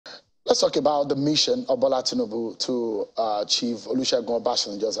Let's talk about the mission of Bola Tinubu to Chief Olusegun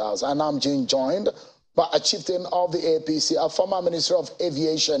Obasanjo's house. And I'm being joined by a chieftain of the APC, a former Minister of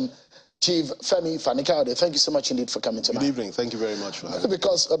Aviation, Chief Fani-Kayode. Thank you so much indeed for coming tonight. Good evening. Thank you very much for having me.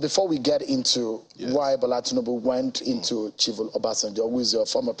 Because before we get into why Bola Tinubu went into Chief Obasanjo, who is your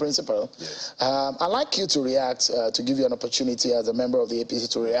former principal, I'd like you to react, to give you an opportunity as a member of the APC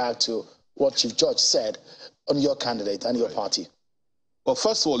to react to what Chief George said on your candidate and your party. Well,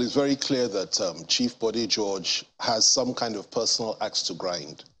 first of all, it's very clear that Chief Bode George has some kind of personal axe to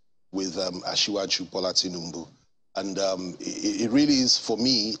grind with Asiwaju Bola Tinubu. And it really is, for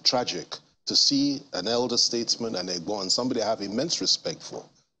me, tragic to see an elder statesman and Egbon, somebody I have immense respect for,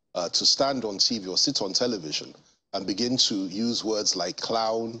 to stand on TV or sit on television and begin to use words like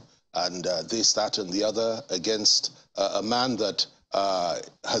clown and this, that, and the other against a man that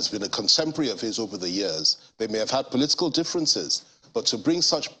has been a contemporary of his over the years. They may have had political differences, but to bring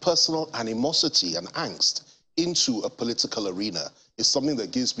such personal animosity and angst into a political arena is something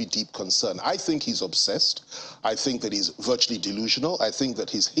that gives me deep concern. I think he's obsessed. I think that he's virtually delusional. I think that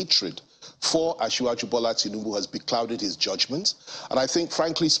his hatred for Asiwaju Bola Tinubu has beclouded his judgment. And I think,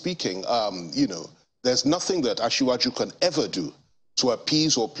 frankly speaking, you know, there's nothing that Asiwaju can ever do to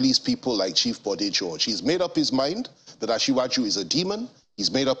appease or please people like Chief Bode George. He's made up his mind that Asiwaju is a demon. He's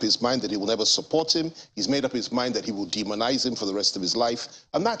made up his mind that he will never support him. He's made up his mind that he will demonize him for the rest of his life.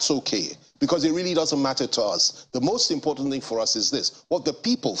 And that's okay, because it really doesn't matter to us. The most important thing for us is this: what the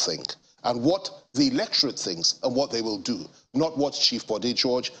people think and what the electorate thinks and what they will do, not what Chief Bode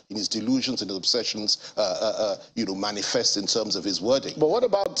George, in his delusions and his obsessions, you know, manifests in terms of his wording. But what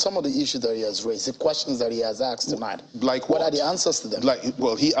about some of the issues that he has raised, the questions that he has asked tonight? Like what? What are the answers to them? Like,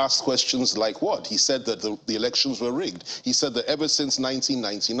 well, he asked questions like what? He said that the elections were rigged. He said that ever since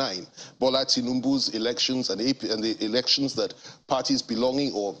 1999, Bola Tinubu's elections and the elections that parties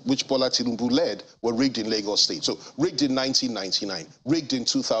belonging or which Bola Tinubu led were rigged in Lagos State. So rigged in 1999, rigged in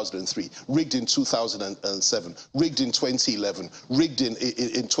 2003, rigged in 2007, rigged in 2011, rigged in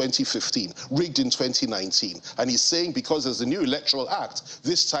 2015, rigged in 2019. And he's saying because there's a new electoral act,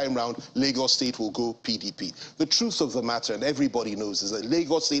 this time round, Lagos State will go PDP. The truth of the matter, and everybody knows, is that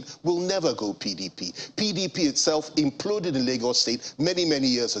Lagos State will never go PDP. PDP itself imploded in Lagos State many, many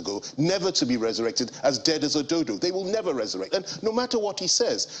years ago, never to be resurrected, as dead as a dodo. They will never resurrect. And no matter what he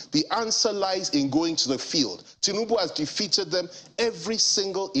says, the answer lies in going to the field. Tinubu has defeated them every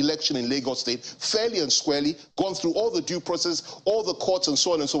single election in Lagos State, fairly and squarely, gone through all the due process, all the courts and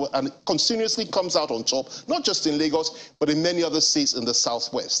so on and so on, and continuously comes out on top, not just in Lagos, but in many other states in the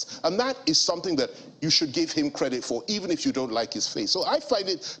Southwest. And that is something that you should give him credit for, even if you don't like his face. So I find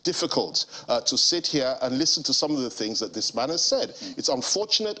it difficult to sit here and listen to some of the things that this man has said. It's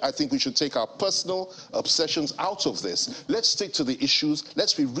unfortunate. I think we should take our personal obsessions out of this. Let's stick to the issues.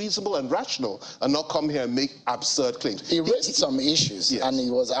 Let's be reasonable and rational and not come here and make absurd claims. He raised some issues, and he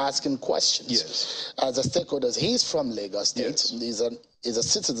was asking questions. Yes. As a stakeholder, he's from Lagos State. Yes. He's a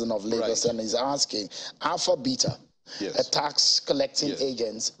citizen of Lagos, and he's asking Alpha Beta, a tax collecting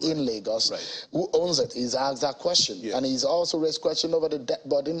agent in Lagos who owns it. He's asked that question. And he's also raised question over the debt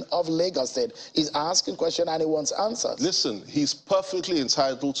burden of Lagos State. He's asking question and he wants answers. Listen, he's perfectly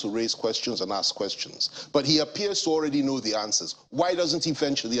entitled to raise questions and ask questions, but he appears to already know the answers. Why doesn't he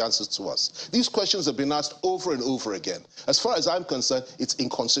venture the answers to us? These questions have been asked over and over again. As far as I'm concerned, it's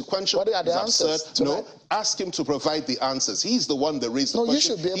inconsequential. What are the answers? No, ask him to provide the answers. He's the one that raised the question. You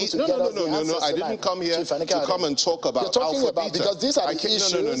should be able to get us the answers. No, I didn't come here to come and talk about You're talking about, because these are the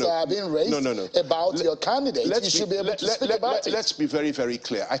issues that are being raised about your candidate. You should be able to speak about it. Let's be very, very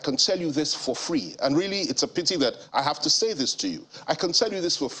clear. I can tell you this for free. And really, it's a pity that I have to say this to you. I can tell you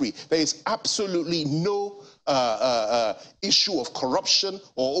this for free. There is absolutely no issue of corruption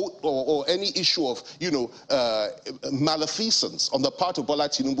or any issue of, you know, malfeasance on the part of Bola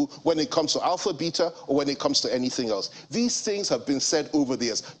Tinubu when it comes to Alpha Beta or when it comes to anything else. These things have been said over the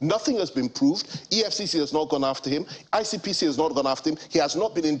years. Nothing has been proved. EFCC has not gone after him. ICPC has not gone after him. He has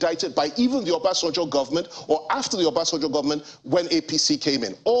not been indicted by even the Obasanjo government or after the Obasanjo government when APC came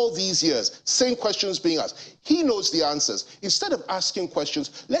in. All these years, same questions being asked. He knows the answers. Instead of asking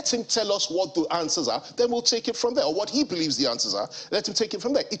questions, let him tell us what the answers are, then we'll take it from there, or what he believes the answers are, let him take it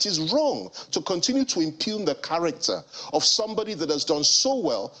from there. It is wrong to continue to impugn the character of somebody that has done so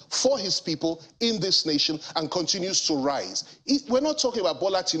well for his people in this nation and continues to rise. We're not talking about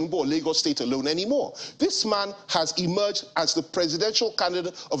Bola Tinubu or Lagos State alone anymore. This man has emerged as the presidential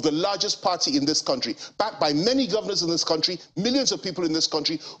candidate of the largest party in this country, backed by many governors in this country, millions of people in this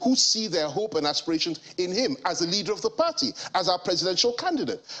country who see their hope and aspirations in him. him as a leader of the party, as our presidential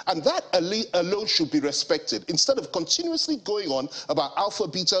candidate. And that alone should be respected, instead of continuously going on about Alpha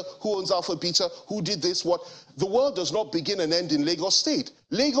Beta, who owns Alpha Beta, who did this, what. The world does not begin and end in Lagos State.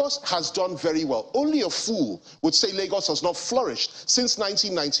 Lagos has done very well. Only a fool would say Lagos has not flourished since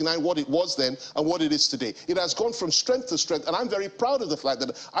 1999, what it was then and what it is today. It has gone from strength to strength, and I'm very proud of the fact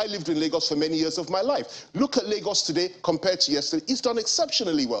that I lived in Lagos for many years of my life. Look at Lagos today compared to yesterday. It's done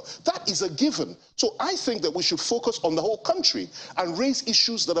exceptionally well. That is a given. So I think that we should focus on the whole country and raise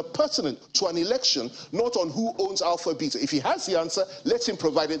issues that are pertinent to an election, not on who owns Alpha Beta. If he has the answer, let him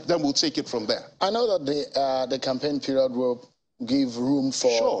provide it, then we'll take it from there. I know that the campaign period will give room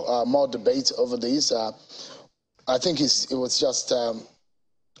for more debate over this. I think it was just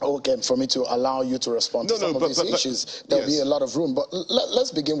okay for me to allow you to respond to some of these issues. There'll be a lot of room. But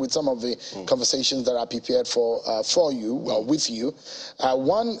let's begin with some of the conversations that are prepared for you, with you.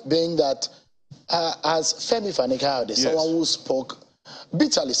 One being that as Femi Fani-Kayode, someone who spoke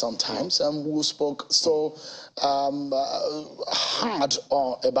bitterly sometimes, and who spoke so hard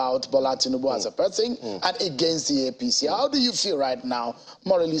about Bola Tinubu as a person and against the APC. How do you feel right now,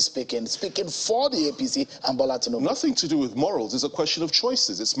 morally speaking for the APC and Bola Tinubu? Nothing to do with morals. It's a question of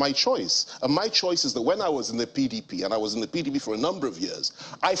choices. It's my choice. And my choice is that when I was in the PDP, and I was in the PDP for a number of years,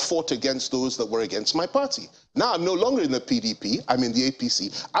 I fought against those that were against my party. Now I'm no longer in the PDP, I'm in the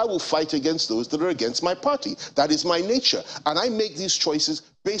APC. I will fight against those that are against my party. That is my nature. And I make these choices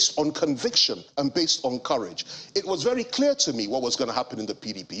based on conviction and based on courage. It was very clear to me what was going to happen in the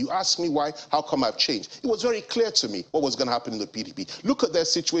PDP. You asked me why, how come I've changed? It was very clear to me what was going to happen in the PDP. Look at their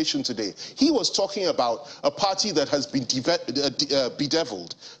situation today. He was talking about a party that has been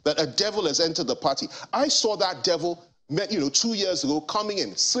bedeviled, that a devil has entered the party. I saw that devil 2 years ago, coming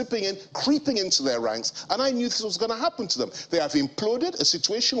in, slipping in, creeping into their ranks, and I knew this was going to happen to them. They have imploded, a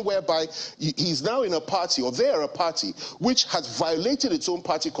situation whereby he's now in a party, or they're a party, which has violated its own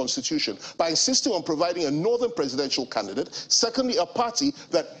party constitution by insisting on providing a northern presidential candidate. Secondly, a party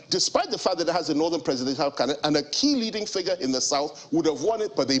that, despite the fact that it has a northern presidential candidate and a key leading figure in the south, would have won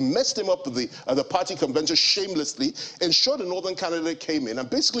it, but they messed him up at the party convention shamelessly, ensured a northern candidate came in and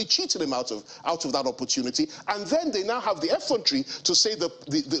basically cheated him out of that opportunity, and then they now have the effrontery to say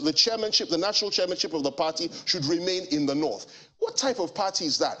the chairmanship, the national chairmanship of the party should remain in the north. What type of party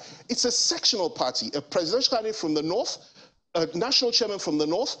is that? It's a sectional party, a presidential candidate from the north, a national chairman from the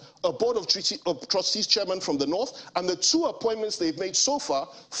north, a board of trustees chairman from the north, and the two appointments they've made so far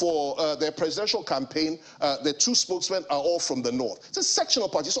for their presidential campaign, their two spokesmen are all from the north. It's a sectional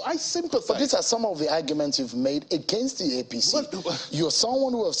party, so I sympathize. But these are some of the arguments you've made against the APC. You're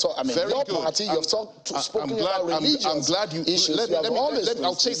someone who have talked, I mean, your party, you've spoken about religious I'm glad you issues.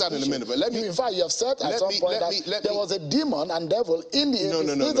 I'll take that in a minute, but in fact, you have said at some point that there was a demon and devil in the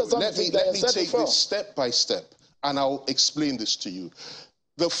APC. No. Let me take this step by step, and I'll explain this to you.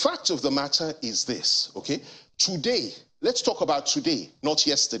 The fact of the matter is this, okay? Today, let's talk about today, not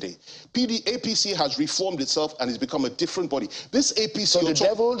yesterday. APC has reformed itself and has become a different body. This APC... So the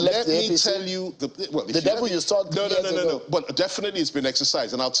devil left the APC? Let me tell you... The devil you saw... No. But definitely it's been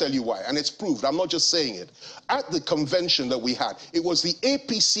exercised, and I'll tell you why. And it's proved. I'm not just saying it. At the convention that we had, it was the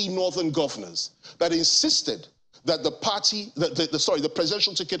APC northern governors that insisted that the party, the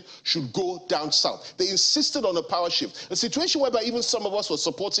presidential ticket should go down south. They insisted on a power shift. A situation whereby even some of us were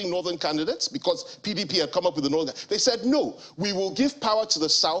supporting northern candidates because PDP had come up with the northern. They said, no, we will give power to the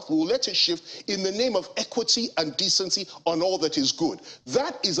south. We will let it shift in the name of equity and decency on all that is good.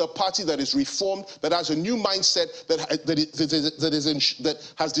 That is a party that is reformed, that has a new mindset, that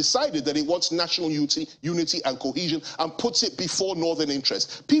has decided that it wants national unity and cohesion and puts it before northern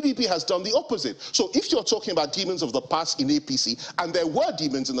interests. PDP has done the opposite. So if you're talking about demons of the past in APC, and there were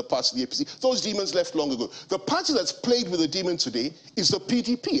demons in the past in the APC, those demons left long ago. The party that's played with a demon today is the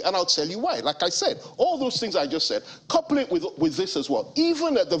PDP, and I'll tell you why. Like I said, all those things I just said, couple it with this as well.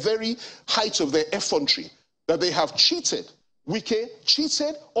 Even at the very height of their effrontery, that they have cheated, Wike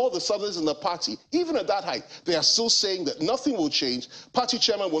cheated all the Southerners in the party. Even at that height, they are still saying that nothing will change, party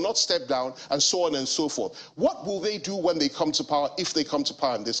chairman will not step down, and so on and so forth. What will they do when they come to power, if they come to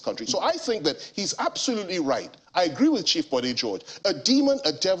power in this country? So I think that he's absolutely right. I agree with Chief Bode George. A demon,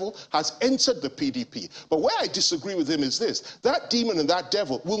 a devil, has entered the PDP. But where I disagree with him is this. That demon and that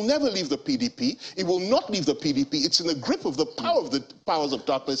devil will never leave the PDP. It will not leave the PDP. It's in the grip of the power of the powers of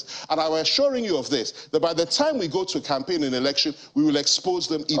darkness. And I'm assuring you of this, that by the time we go to a campaign and election, we will expose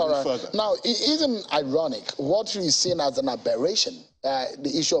them even further. Now, it isn't ironic. What is seen as an aberration,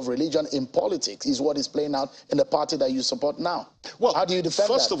 the issue of religion in politics, is what is playing out in the party that you support now. Well, how do you defend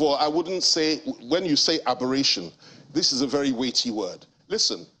first that? of all, I wouldn't say, when you say aberration, this is a very weighty word.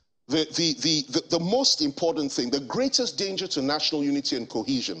 Listen, the most important thing, the greatest danger to national unity and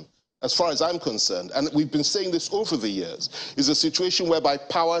cohesion, as far as I'm concerned, and we've been saying this over the years, is a situation whereby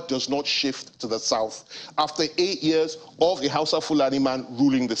power does not shift to the south. After 8 years of a Hausa Fulani man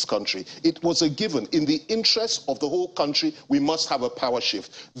ruling this country, it was a given. In the interest of the whole country, we must have a power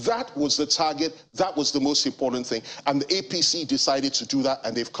shift. That was the target. That was the most important thing. And the APC decided to do that,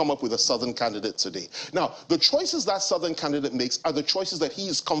 and they've come up with a southern candidate today. Now, the choices that southern candidate makes are the choices that he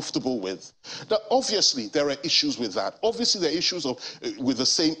is comfortable with. Now, obviously, there are issues with that. Obviously, there are issues with the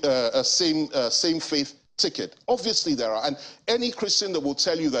same faith ticket. Obviously there are, and any Christian that will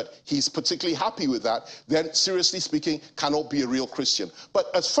tell you that he's particularly happy with that, then seriously speaking, cannot be a real Christian. But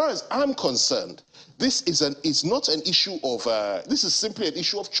as far as I'm concerned, this is not an issue of, this is simply an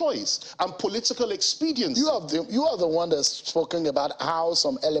issue of choice and political expediency. You are the one that's spoken about how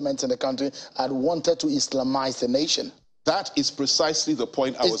some elements in the country had wanted to Islamize the nation. That is precisely the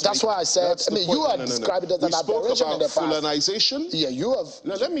point I was making. That's why I said, I mean, you have described it as an aberration in the past. Fulanization. Yeah, you have.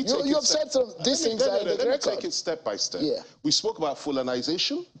 Now, let me take you have said some, these things are in the record. Let me take it step by step. Yeah. We spoke about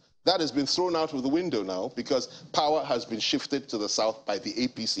Fulanization. That has been thrown out of the window now because power has been shifted to the south by the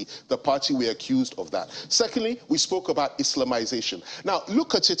APC, the party we're accused of that. Secondly, we spoke about Islamization. Now,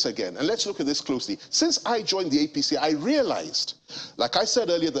 look at it again, and let's look at this closely. Since I joined the APC, I realized, like I said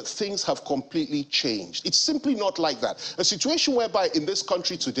earlier, that things have completely changed. It's simply not like that. A situation whereby in this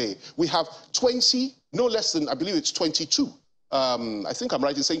country today, we have 20, no less than, I believe it's 22. I think I'm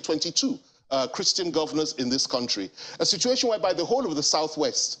right in saying 22. Christian governors in this country. A situation whereby the whole of the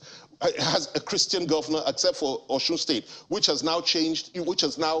Southwest has a Christian governor, except for Osun State, which has now changed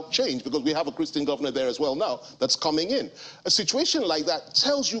because we have a Christian governor there as well now that's coming in. A situation like that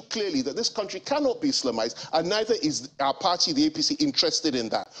tells you clearly that this country cannot be Islamized, and neither is our party, the APC, interested in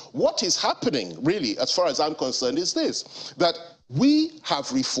that. What is happening, really, as far as I'm concerned, is this, that we have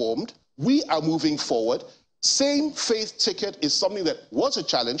reformed, we are moving forward. Same faith ticket is something that was a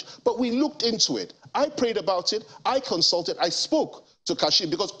challenge, but we looked into it. I prayed about it, I consulted, I spoke to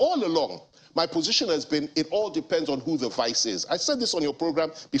Kashim, because all along, my position has been, it all depends on who the vice is. I said this on your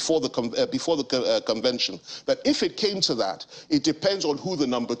program before the convention, that if it came to that, it depends on who the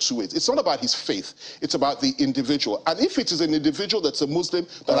number 2 is. It's not about his faith, it's about the individual. And if it is an individual that's a Muslim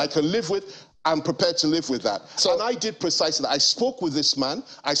that I can live with, I'm prepared to live with that. So, and I did precisely that. I spoke with this man.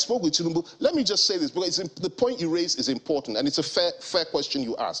 I spoke with Tinubu. Let me just say this, because the point you raised is important, and it's a fair question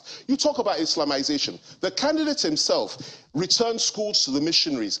you asked. You talk about Islamization. The candidate himself returned schools to the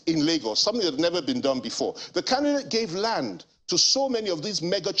missionaries in Lagos, something that had never been done before. The candidate gave land to so many of these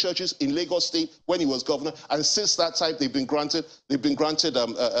mega churches in Lagos State when he was governor, and since that time they've been granted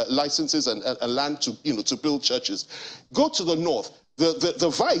licenses and land to build churches. Go to the north.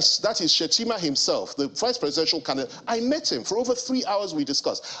 The vice, that is Shetima himself, the vice presidential candidate, I met him. For over 3 hours we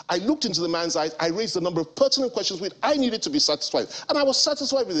discussed. I looked into the man's eyes. I raised a number of pertinent questions which I needed to be satisfied. And I was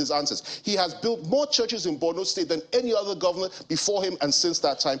satisfied with his answers. He has built more churches in Borno State than any other governor before him and since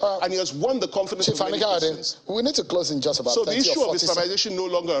that time. And he has won the confidence of many Christians. We need to close in just about 30 or 40 seconds. So the issue of Islamization no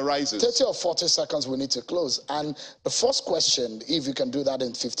longer arises. 30 or 40 seconds we need to close. And the first question, if you can do that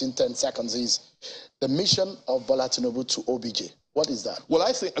in 10 seconds, is the mission of Bola Tinubu to OBJ. What is that? Well,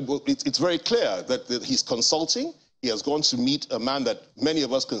 I think it's very clear that he's consulting. He has gone to meet a man that many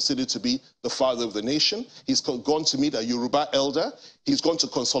of us consider to be the father of the nation. He's gone to meet a Yoruba elder. He's gone to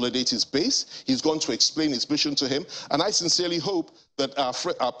consolidate his base. He's gone to explain his mission to him. And I sincerely hope that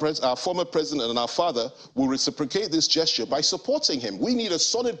our former president and our father will reciprocate this gesture by supporting him. We need a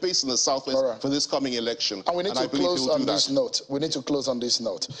solid base in the Southwest for this coming election. And we need to close on this note. We need to close on this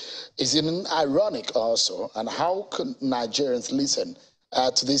note. Is it ironic also, and how could Nigerians listen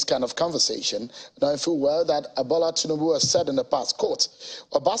to this kind of conversation, knowing full well that Bola Tinubu has said in the past, quote,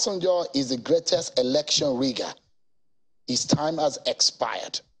 Obasanjo is the greatest election rigger. His time has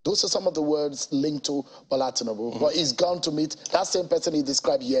expired. Those are some of the words linked to Bola Tinubu, but he's gone to meet that same person he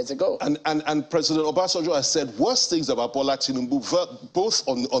described years ago. And President Obasanjo has said worse things about Bola Tinubu, both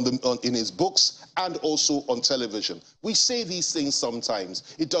in his books and also on television. We say these things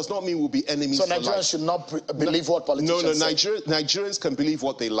sometimes. It does not mean we'll be enemies for life. So Nigerians should not believe what politicians say? Nigerians can believe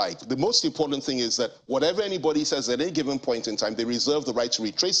what they like. The most important thing is that whatever anybody says at any given point in time, they reserve the right to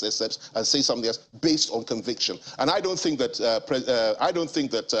retrace their steps and say something else based on conviction. And I don't think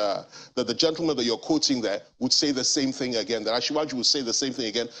that that the gentleman that you're quoting there would say the same thing again, that Ashiwaju would say the same thing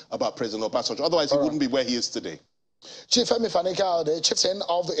again about President Obasanjo. Otherwise, he wouldn't be where he is today. Chief Fani-Kayode, chieftain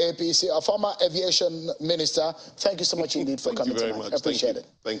of the APC, a former aviation minister, thank you so much indeed for coming tonight. Much. I appreciate it.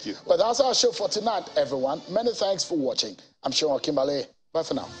 Thank you. Well, that's our show for tonight, everyone. Many thanks for watching. I'm Sean Kimbale. Bye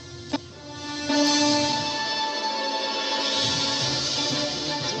for now.